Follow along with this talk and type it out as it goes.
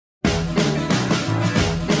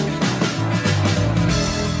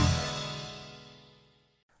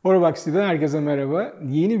Horobox TV'den herkese merhaba.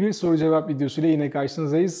 Yeni bir soru cevap videosuyla yine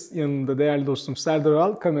karşınızdayız. Yanımda değerli dostum Serdar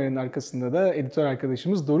OAL, kameranın arkasında da editör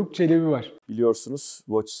arkadaşımız Doruk Çelebi var. Biliyorsunuz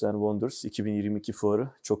Watches and Wonders 2022 fuarı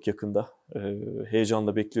çok yakında.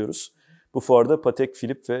 Heyecanla bekliyoruz. Bu fuarda Patek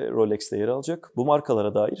Philippe ve Rolex'te yer alacak. Bu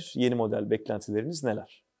markalara dair yeni model beklentileriniz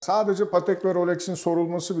neler? Sadece Patek ve Rolex'in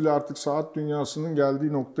sorulması bile artık saat dünyasının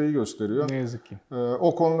geldiği noktayı gösteriyor. Ne yazık ki.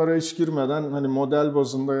 O konulara hiç girmeden hani model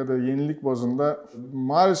bazında ya da yenilik bazında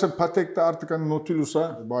maalesef Patek'te artık hani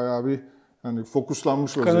Nautilus'a bayağı bir hani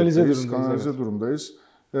fokuslanmış vaziyetteyiz. Kanalize durumdayız.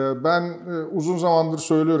 Ben uzun zamandır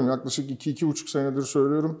söylüyorum, yaklaşık 2-2,5 senedir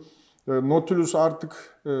söylüyorum. Nautilus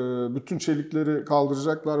artık bütün çelikleri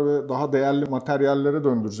kaldıracaklar ve daha değerli materyallere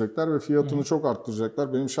döndürecekler ve fiyatını çok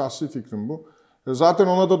arttıracaklar. Benim şahsi fikrim bu. Zaten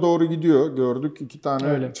ona da doğru gidiyor. Gördük 2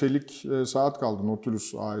 tane çelik saat kaldı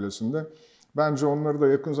Nautilus ailesinde. Bence onları da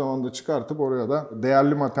yakın zamanda çıkartıp oraya da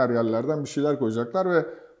değerli materyallerden bir şeyler koyacaklar ve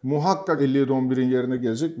muhakkak 5711'in yerine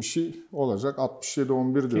gelecek bir şey olacak.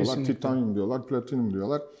 6711 diyorlar, Kesinlikle. titanyum diyorlar, platinum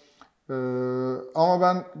diyorlar. Ama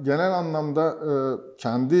ben genel anlamda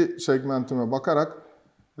kendi segmentime bakarak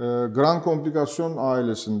Grand Komplikasyon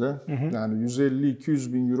ailesinde yani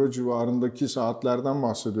 150-200 bin euro civarındaki saatlerden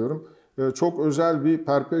bahsediyorum. Çok özel bir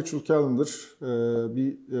Perpetual Calendar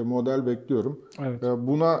bir model bekliyorum. Evet.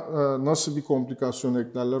 Buna nasıl bir komplikasyon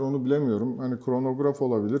eklerler onu bilemiyorum. Hani kronograf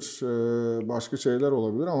olabilir, başka şeyler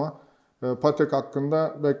olabilir ama Patek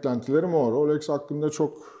hakkında beklentilerim o. Rolex hakkında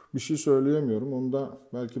çok bir şey söyleyemiyorum. Onu da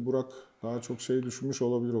belki Burak daha çok şey düşünmüş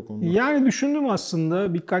olabilir o konuda. Yani düşündüm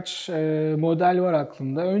aslında. Birkaç model var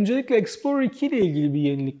aklımda. Öncelikle Explorer 2 ile ilgili bir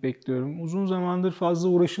yenilik bekliyorum. Uzun zamandır fazla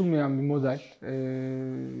uğraşılmayan bir model.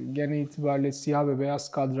 Genel itibariyle siyah ve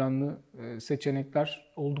beyaz kadranlı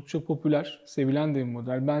seçenekler oldukça popüler, sevilen de bir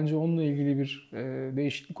model. Bence onunla ilgili bir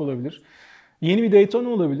değişiklik olabilir. Yeni bir Daytona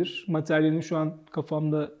olabilir. Materyalini şu an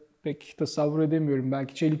kafamda pek tasavvur edemiyorum.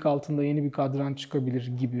 Belki çelik altında yeni bir kadran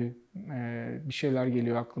çıkabilir gibi bir şeyler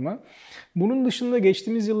geliyor aklıma. Bunun dışında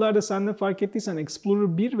geçtiğimiz yıllarda sen de fark ettiysen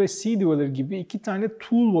Explorer 1 ve Sea Dweller gibi 2 tane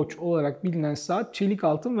Tool Watch olarak bilinen saat çelik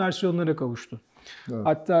altın versiyonlara kavuştu. Evet.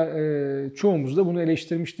 Hatta çoğumuz da bunu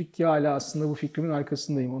eleştirmiştik ki hala aslında bu fikrimin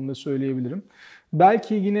arkasındayım, onu da söyleyebilirim.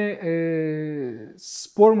 Belki yine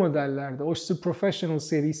spor modellerde, Oyster Professional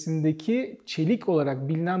serisindeki çelik olarak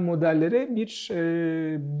bilinen modellere bir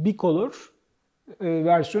bicolor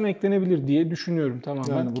versiyon eklenebilir diye düşünüyorum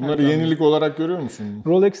tamamen. Yani bunları yenilik olarak görüyor musun?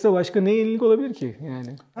 Rolex'te başka ne yenilik olabilir ki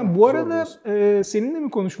yani? Ha, bu arada seninle mi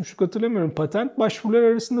konuşmuştuk hatırlamıyorum. Patent başvuruları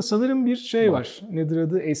arasında sanırım bir şey var. Nedir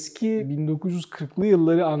adı? Eski 1940'lı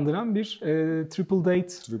yılları andıran bir triple date.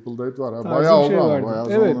 Triple date var. Bayağı oldu ama bayağı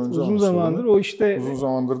zaman evet, önce. uzun zamandır o işte. Uzun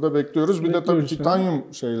zamandır da bekliyoruz. Bir de tabii titanyum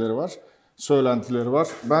şeyleri var. Söylentileri var.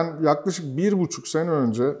 Ben yaklaşık 1,5 sene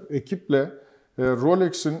önce ekiple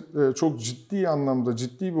Rolex'in çok ciddi anlamda,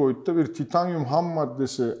 ciddi boyutta bir titanyum ham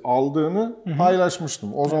maddesi aldığını paylaşmıştım.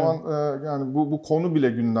 O zaman yani bu konu bile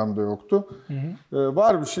gündemde yoktu.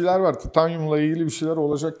 Var bir şeyler var. Titanyumla ilgili bir şeyler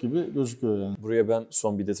olacak gibi gözüküyor yani. Buraya ben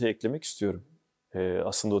son bir detay eklemek istiyorum.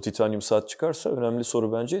 Aslında o titanyum saat çıkarsa önemli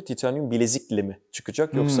soru bence titanyum bilezikle mi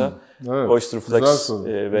çıkacak yoksa Oyster Flex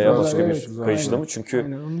veya başka bir kayışla mı? Çünkü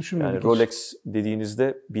yani Rolex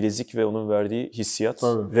dediğinizde bilezik ve onun verdiği hissiyat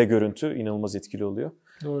ve görüntü inanılmaz etkili oluyor.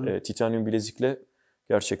 Titanyum bilezikle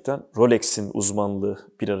gerçekten Rolex'in uzmanlığı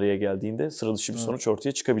bir araya geldiğinde sıra dışı bir sonuç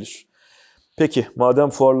ortaya çıkabilir. Peki madem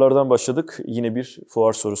fuarlardan başladık yine bir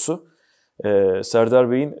fuar sorusu.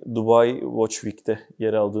 Serdar Bey'in Dubai Watch Week'te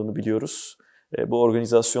yer aldığını biliyoruz. Bu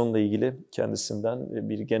organizasyonla ilgili kendisinden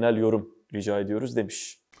bir genel yorum rica ediyoruz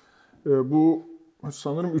demiş. Bu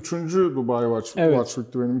sanırım 3. Dubai Watch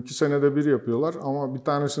Week'ti benim. 2 senede bir yapıyorlar ama bir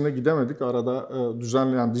tanesine gidemedik. Arada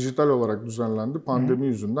düzenleyen, dijital olarak düzenlendi pandemi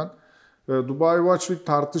yüzünden. Dubai Watch Week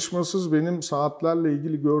tartışmasız benim saatlerle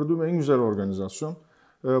ilgili gördüğüm en güzel organizasyon.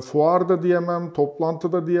 Fuarda diyemem,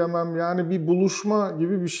 toplantıda diyemem. Yani bir buluşma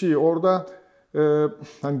gibi bir şey. Orada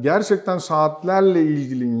hani gerçekten saatlerle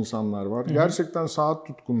ilgili insanlar var. Gerçekten saat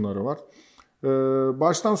tutkunları var.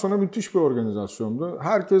 Baştan sona müthiş bir organizasyondu.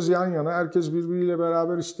 Herkes yan yana, herkes birbiriyle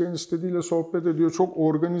beraber isteyen istediğiyle sohbet ediyor. Çok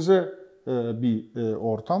organize bir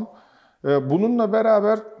ortam. Bununla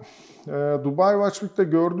beraber Dubai Watch Week'te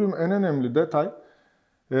gördüğüm en önemli detay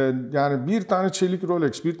yani bir tane çelik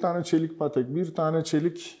Rolex, bir tane çelik Patek, bir tane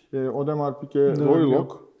çelik Audemars Piguet Royal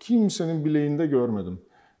kimsenin bileğinde görmedim.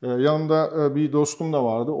 Yanımda bir dostum da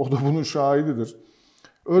vardı. O da bunun şahididir.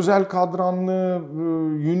 Özel kadranlı,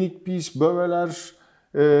 unique piece, böveler,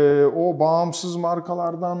 O bağımsız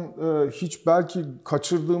markalardan hiç belki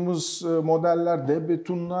kaçırdığımız modeller,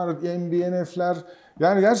 Debetunlar, MBNF'ler.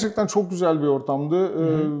 Yani gerçekten çok güzel bir ortamdı.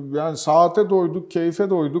 Yani saate doyduk, keyfe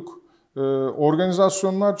doyduk.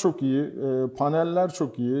 Organizasyonlar çok iyi, paneller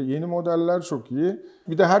çok iyi, yeni modeller çok iyi.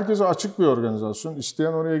 Bir de herkese açık bir organizasyon.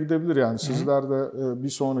 İsteyen oraya gidebilir yani. Sizler de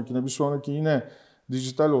bir sonraki yine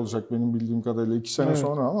dijital olacak benim bildiğim kadarıyla 2 sene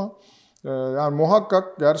sonra ama yani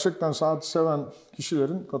muhakkak gerçekten saati seven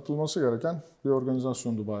kişilerin katılması gereken bir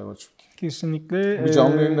organizasyondu BayWatch. Kesinlikle. Bir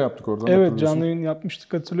canlı yayın da yaptık orada. Evet, canlı yayın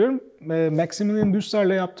yapmıştık, hatırlıyorum. Maximilian Düsser'le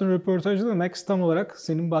yaptığın röportajda da Max tam olarak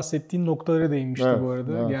senin bahsettiğin noktalara değinmişti bu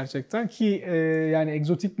arada gerçekten. Ki yani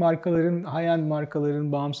egzotik markaların, high-end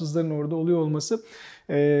markaların, bağımsızların orada oluyor olması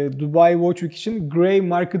Dubai Watch Week için grey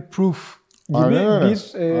market proof gibi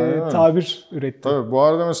bir tabir üretti. Tabii, bu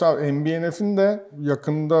arada mesela MBNF'in de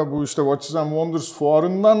yakında bu işte Watches and Wonders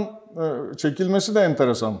fuarından çekilmesi de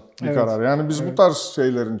enteresan bir karar. Yani biz bu tarz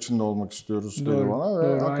şeylerin içinde olmak istiyoruz dedi bana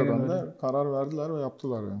ve hakikaten de karar verdiler ve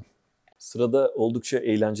yaptılar yani. Sırada oldukça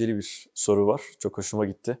eğlenceli bir soru var. Çok hoşuma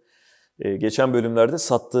gitti. Geçen bölümlerde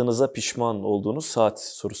sattığınıza pişman olduğunuz saat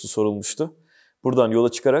sorusu sorulmuştu. Buradan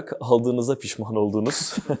yola çıkarak aldığınıza pişman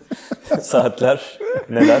olduğunuz saatler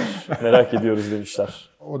neler merak ediyoruz demişler.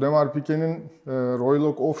 Audemars Piguet'in Royal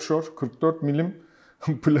Oak Offshore 44 milim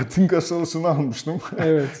platin kasalısını almıştım.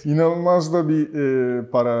 Evet. İnanılmaz da bir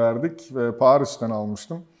para verdik ve Paris'ten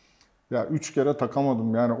almıştım. Ya 3 kere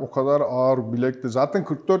takamadım yani o kadar ağır bilekti. Zaten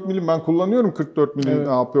 44 milim ben kullanıyorum, 44 milim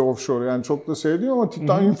AP Offshore yani çok da sevdiğim ama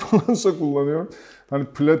titanyum falansa kullanıyorum. Hani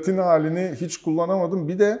platin halini hiç kullanamadım.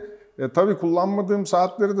 Bir de tabii kullanmadığım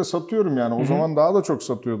saatleri de satıyorum yani. O zaman daha da çok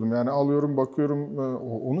satıyordum. Yani alıyorum, bakıyorum.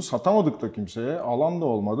 Onu satamadık da kimseye. Alan da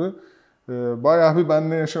olmadı. Bayağı bir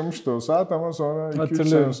benimle yaşamıştı o saat ama sonra 2-3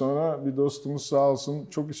 sene sonra bir dostumuz sağ olsun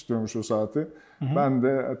çok istiyormuş o saati. Ben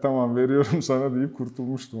de tamam veriyorum sana deyip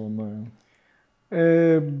kurtulmuştum ondan yani.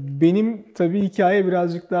 Benim tabii hikaye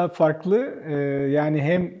birazcık daha farklı. Yani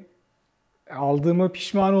hem aldığıma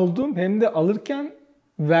pişman oldum hem de alırken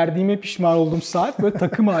verdiğime pişman olduğum saat. Böyle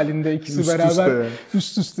takım halinde ikisi beraber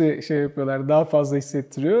üst üste şey yapıyorlar. Daha fazla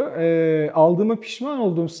hissettiriyor. Aldığıma pişman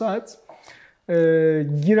olduğum saat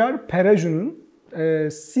Girard Perregaux'un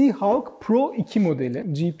Seahawk Pro 2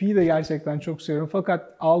 modeli. GP'yi de gerçekten çok seviyorum.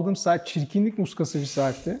 Fakat aldığım saat çirkinlik muskası bir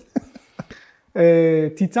saatti.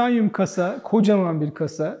 Titanyum kasa, kocaman bir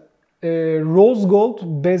kasa. Rose gold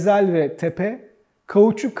bezel ve tepe.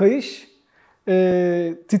 Kauçuk kayış.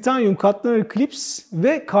 Titanyum katlanır klips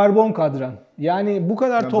ve karbon kadran. Yani bu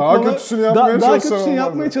kadar toplama daha kötüsünü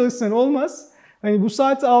yapmaya çalışsan olmaz. Hani bu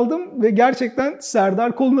saati aldım ve gerçekten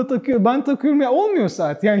Serdar koluna takıyor. Ben takıyorum ya olmuyor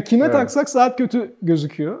saat. Yani kime taksak saat kötü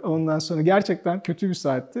gözüküyor. Ondan sonra gerçekten kötü bir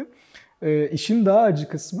saatti. İşin daha acı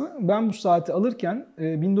kısmı ben bu saati alırken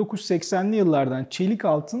 1980'li yıllardan çelik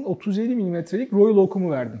altın 37 milimetrelik Royal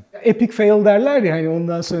Oak'umu verdim. Epic fail derler ya hani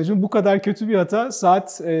ondan sonra bu kadar kötü bir hata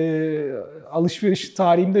saat alışveriş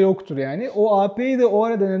tarihimde yoktur yani. O AP'yi de o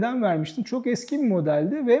arada neden vermiştim? Çok eski bir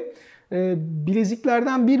modeldi ve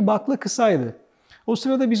bileziklerden bir bakla kısaydı. O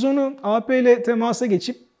sırada biz onu AP ile temasa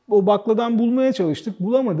geçip o bakladan bulmaya çalıştık.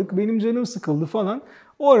 Bulamadık. Benim canım sıkıldı falan.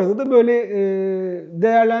 O arada da böyle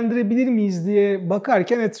değerlendirebilir miyiz diye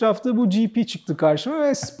bakarken etrafta bu GP çıktı karşıma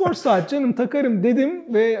ve spor saat canım takarım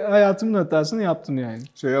dedim ve hayatımın hatasını yaptım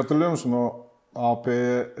yani. Hatırlıyor musun o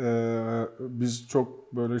AP'ye biz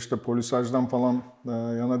çok böyle işte polisajdan falan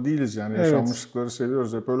yana değiliz yani yaşanmışlıkları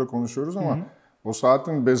seviyoruz hep öyle konuşuyoruz ama o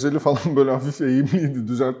saatin bezeli falan böyle hafif eğimliydi.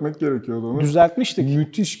 Düzeltmek gerekiyordu onu. Düzeltmiştik.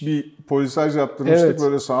 Müthiş bir polisaj yaptırmıştık.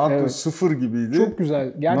 Böyle saat sıfır gibiydi. Çok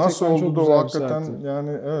güzel. Gerçekten nasıl oldu çok da güzel o hakikaten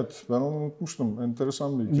yani ben onu unutmuştum.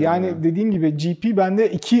 Enteresan bir hikaye. Yani dediğim gibi GP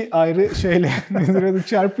bende 2 ayrı şeyle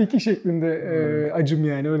çarpı 2 şeklinde acım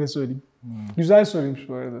yani öyle söyleyeyim. Güzel soruymuş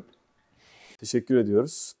bu arada. Teşekkür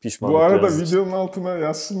ediyoruz. Bu arada videonun altına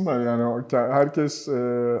yazsınlar yani herkes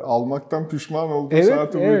almaktan pişman olduğu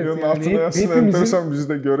saati videonun yani altına yazsın. Enteresan biz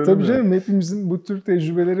de görelim. Tabii canım hepimizin bu tür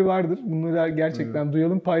tecrübeleri vardır. Bunları gerçekten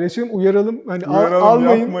duyalım, paylaşalım, uyaralım. Hani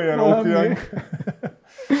almayın. Yapma yani okuyan.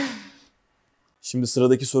 Şimdi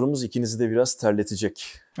sıradaki sorumuz ikinizi de biraz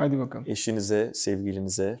terletecek. Hadi bakalım. Eşinize,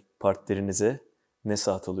 sevgilinize, partnerinize ne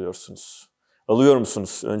saat alıyorsunuz? Alıyor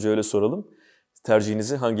musunuz? Önce öyle soralım.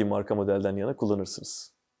 Tercihinizi hangi marka modelden yana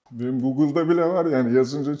kullanırsınız? Benim Google'da bile var yani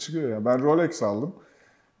yazınca çıkıyor ya. Ben Rolex aldım.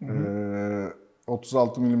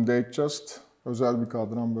 36 milim Datejust. Özel bir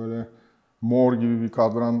kadran böyle mor gibi bir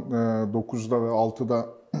kadran 9'da ve 6'da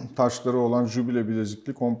taşları olan jubile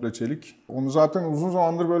bilezikli komple çelik. Onu zaten uzun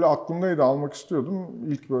zamandır böyle aklımdaydı almak istiyordum.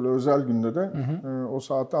 İlk böyle özel günde de o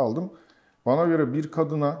saati aldım. Bana göre bir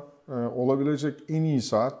kadına olabilecek en iyi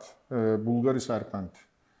saat Bulgari Serpenti.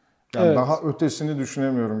 Yani daha ötesini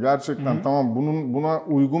düşünemiyorum. Gerçekten tamam buna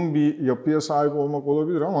uygun bir yapıya sahip olmak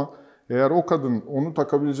olabilir ama eğer o kadın onu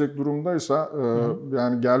takabilecek durumdaysa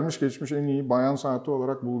yani gelmiş geçmiş en iyi bayan saati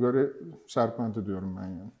olarak Bulgari Serpenti diyorum ben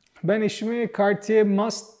yani. Ben eşime Cartier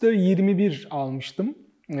Master 21 almıştım.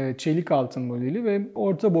 Çelik altın modeli ve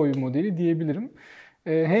orta boy modeli diyebilirim.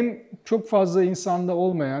 Hem çok fazla insanda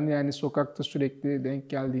olmayan, yani sokakta sürekli denk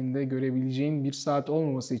geldiğinde görebileceğin bir saat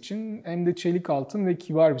olmaması için, hem de çelik altın ve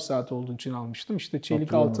kibar bir saat olduğu için almıştım. İşte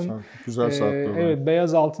çelik altın, güzel saatler. Evet,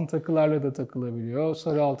 beyaz altın takılarla da takılabiliyor,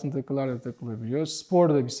 sarı altın takılarla da takılabiliyor. Spor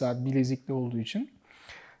da bir saat, bilezikli olduğu için.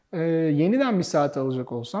 Yeniden bir saat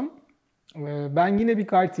alacak olsam ben yine bir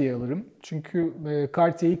Cartier alırım. Çünkü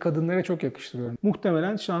Cartier'i kadınlara çok yakıştırıyorum.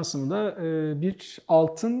 Muhtemelen şansımda bir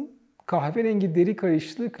altın kahverengi deri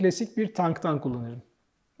kayışlı klasik bir tanktan kullanırım.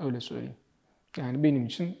 Öyle söyleyeyim. Yani benim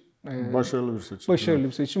için başarılı bir seçim. Başarılı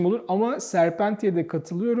bir seçim olur. Ama Serpenti'ye de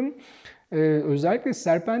katılıyorum. Özellikle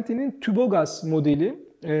Serpenti'nin Tubogaz modeli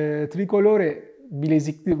tricolore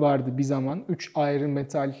bilezikli vardı bir zaman. 3 ayrı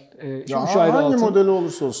metal, 3 ayrı hangi altın. modeli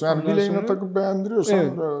olursa olsun. Yani bileğine takıp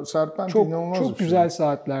beğendiriyorsan Serpenti inanılmaz çok bir şey. güzel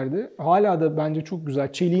saatlerdi. Hala da bence çok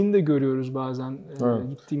güzel. Çeliğini de görüyoruz bazen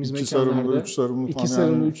gittiğimiz mekanlarda. 2 sarımlı, 3 sarımlı falan. 2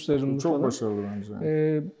 sarımlı, 3 sarımlı çok falan. başarılı bence.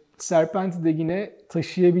 Yani. Serpenti de yine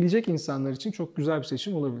taşıyabilecek insanlar için çok güzel bir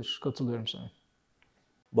seçim olabilir. Katılıyorum sana.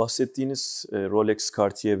 Bahsettiğiniz Rolex,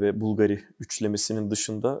 Cartier ve Bulgari üçlemesinin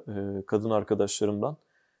dışında kadın arkadaşlarımdan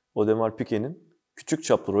Audemars Piguet'in küçük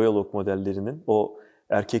çaplı Royal Oak modellerinin o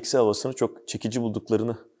erkeksi havasını çok çekici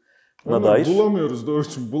bulduklarına dair. Bulamıyoruz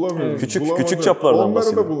doğrusu, bulamıyoruz. Küçük çaplardan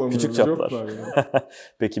bahsediyorum. Onları da bulamıyoruz. Küçük çaplar.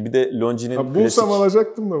 Peki bir de Longines bulsam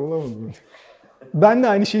alacaktım da bulamadım. Ben de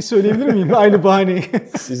aynı şeyi söyleyebilir miyim? Aynı bahaneyi.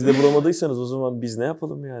 Siz de bulamadıysanız o zaman biz ne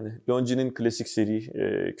yapalım yani? Longines'in klasik seri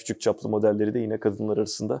küçük çaplı modelleri de yine kadınlar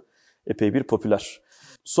arasında epey bir popüler.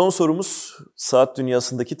 Son sorumuz, saat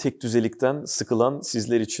dünyasındaki tek düzelikten sıkılan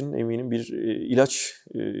sizler için eminim bir ilaç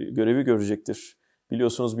görevi görecektir.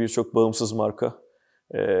 Biliyorsunuz birçok bağımsız marka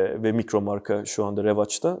ve mikro marka şu anda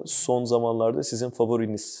revaçta. Son zamanlarda sizin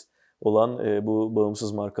favoriniz olan bu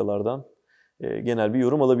bağımsız markalardan genel bir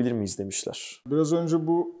yorum alabilir miyiz demişler. Biraz önce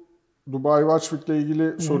bu Dubai Watch Week ile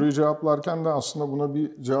ilgili soruyu cevaplarken de aslında buna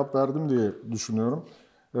bir cevap verdim diye düşünüyorum.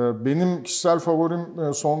 Benim kişisel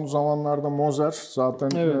favorim son zamanlarda Moser. Zaten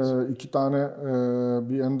 2 tane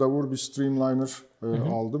bir Endeavour, bir Streamliner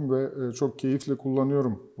aldım ve çok keyifle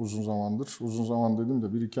kullanıyorum uzun zamandır. Uzun zaman dedim de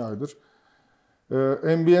 1-2 aydır.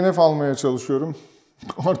 MBNF almaya çalışıyorum.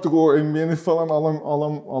 Artık o MBNF falan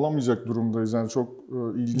alamayacak durumdayız. Yani çok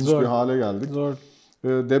ilginç bir hale geldik. Zor.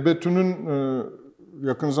 Debetü'nün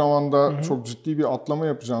yakın zamanda çok ciddi bir atlama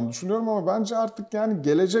yapacağını düşünüyorum ama bence artık yani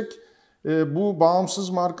gelecek bu bağımsız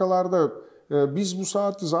markalarda biz bu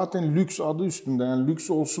saati zaten lüks adı üstünde, yani lüks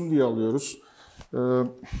olsun diye alıyoruz.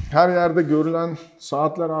 Her yerde görülen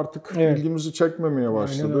saatler artık ilgimizi çekmemeye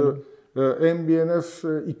başladı. MBNF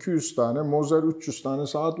 200 tane, Moser 300 tane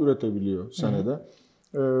saat üretebiliyor senede.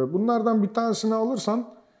 Bunlardan bir tanesini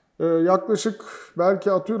alırsan yaklaşık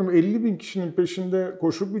belki atıyorum 50.000 kişinin peşinde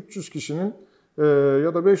koşup 300 kişinin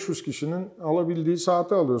ya da 500 kişinin alabildiği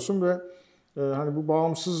saati alıyorsun ve hani bu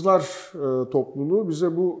bağımsızlar topluluğu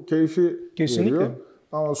bize bu keyfi veriyor.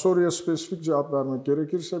 Ama soruya spesifik cevap vermek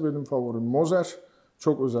gerekirse benim favorim Moser.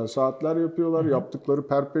 Çok özel saatler yapıyorlar. Yaptıkları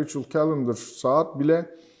Perpetual Calendar saat bile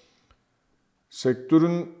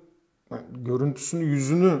sektörün görüntüsünü,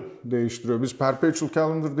 yüzünü değiştiriyor. Biz Perpetual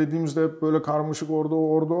Calendar dediğimizde hep böyle karmaşık orada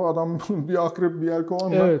o adam bir akrep bir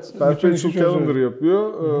yelkovanla Perpetual Calendar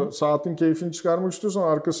yapıyor. Saatin keyfini çıkarmak istiyorsan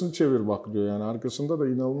arkasını çevir bak diyor. Yani arkasında da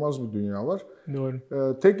inanılmaz bir dünya var. Doğru.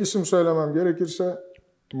 Tek isim söylemem gerekirse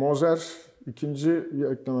Moser, ikinci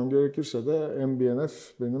eklemem gerekirse de MBNF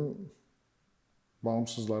benim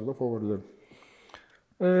bağımsızlarda favorilerim.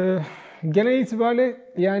 Genel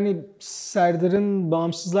itibariyle yani Serdar'ın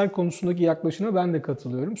bağımsızlar konusundaki yaklaşımına ben de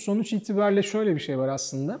katılıyorum. Sonuç itibariyle şöyle bir şey var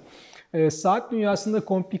aslında. Saat dünyasında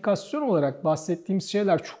komplikasyon olarak bahsettiğimiz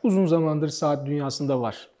şeyler çok uzun zamandır saat dünyasında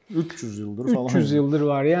var. 300 yıldır falan. 300 yıldır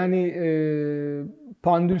var. Yani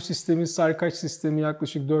pandül sistemi, sarkaç sistemi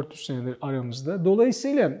yaklaşık 400 senedir aramızda.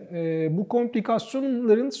 Dolayısıyla bu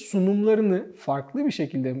komplikasyonların sunumlarını farklı bir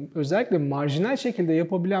şekilde, özellikle marjinal şekilde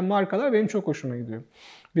yapabilen markalar benim çok hoşuma gidiyor.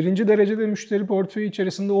 Birinci derecede müşteri portföyü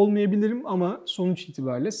içerisinde olmayabilirim ama sonuç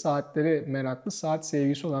itibariyle saatlere meraklı, saat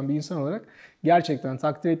sevgisi olan bir insan olarak gerçekten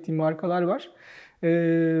takdir ettiğim markalar var.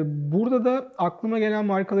 Burada da aklıma gelen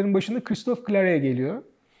markaların başında Christophe Claret geliyor.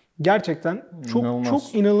 Gerçekten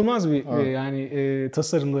çok inanılmaz bir yani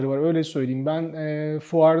tasarımları var, öyle söyleyeyim. Ben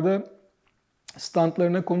fuarda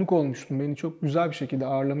standlarına konuk olmuştum. Beni çok güzel bir şekilde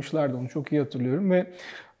ağırlamışlardı, onu çok iyi hatırlıyorum ve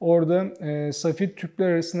orada safir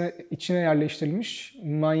tüpler arasına içine yerleştirilmiş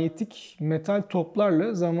manyetik metal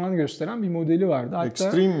toplarla zaman gösteren bir modeli vardı. Hatta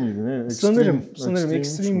Extreme miydi? Ne? Sanırım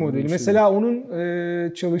Extreme modeli. Mesela onun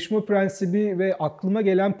çalışma prensibi ve aklıma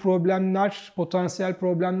gelen problemler, potansiyel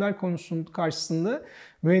problemler konusunun karşısında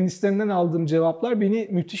mühendislerinden aldığım cevaplar beni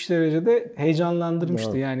müthiş derecede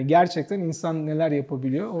heyecanlandırmıştı. Evet. Yani gerçekten insan neler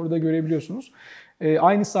yapabiliyor orada görebiliyorsunuz.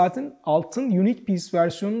 Aynı saatin altın Unique Piece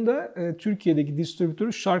versiyonu da Türkiye'deki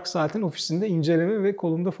distribütörü Shark Saat'in ofisinde inceleme ve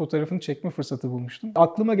kolumda fotoğrafını çekme fırsatı bulmuştum.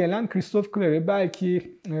 Aklıma gelen Christophe Claire,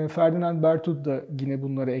 belki Ferdinand Berthoud da yine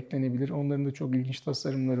bunlara eklenebilir. Onların da çok ilginç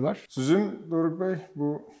tasarımları var. Sizin Doruk Bey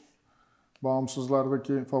bu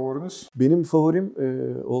bağımsızlardaki favoriniz? Benim favorim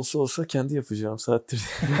olsa kendi yapacağım saattir.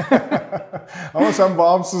 Ama sen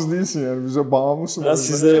bağımsız değilsin yani. Bize bağımlısın. Ben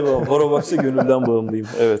sizlere bağımlıyım. Horobox'a gönülden bağımlıyım.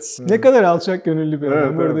 Evet. Ne kadar alçak gönüllü bir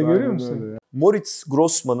adam. Bu arada görüyor musun? Moritz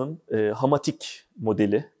Grossman'ın Hamatik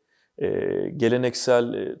modeli.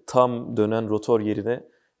 Geleneksel tam dönen rotor yerine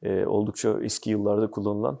oldukça eski yıllarda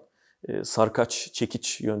kullanılan sarkaç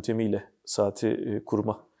çekiç yöntemiyle saati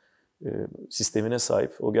kurma sistemine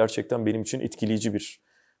sahip. O gerçekten benim için etkileyici bir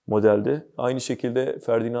modeldi. Aynı şekilde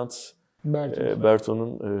Ferdinand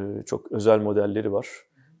Berthoud'un çok özel modelleri var.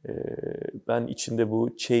 Ben içinde bu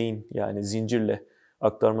chain, yani zincirle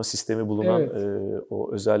aktarma sistemi bulunan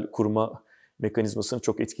o özel kurma mekanizmasını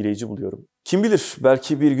çok etkileyici buluyorum. Kim bilir,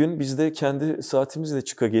 belki bir gün biz de kendi saatimizle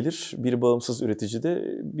çıka gelir, bir bağımsız üretici de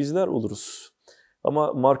bizler oluruz.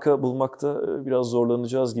 Ama marka bulmakta biraz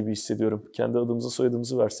zorlanacağız gibi hissediyorum. Kendi adımızı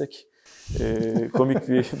soyadımızı versek komik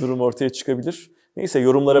bir durum ortaya çıkabilir. Neyse,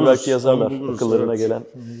 yorumlara belki yazarlar akıllarına gelen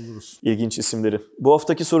ilginç isimleri. Bu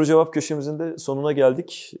haftaki soru cevap köşemizin de sonuna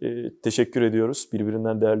geldik. Teşekkür ediyoruz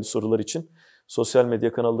birbirinden değerli sorular için. Sosyal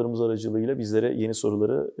medya kanallarımız aracılığıyla bizlere yeni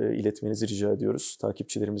soruları iletmenizi rica ediyoruz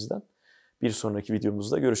takipçilerimizden. Bir sonraki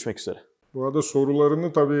videomuzda görüşmek üzere. Bu arada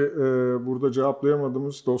sorularını tabii burada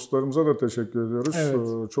cevaplayamadığımız dostlarımıza da teşekkür ediyoruz.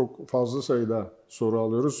 Evet. Çok fazla sayıda soru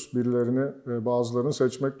alıyoruz. Bazılarını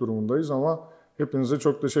seçmek durumundayız ama hepinize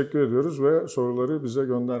çok teşekkür ediyoruz ve soruları bize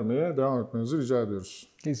göndermeye devam etmenizi rica ediyoruz.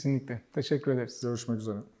 Kesinlikle. Teşekkür ederiz. Görüşmek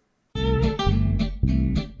üzere.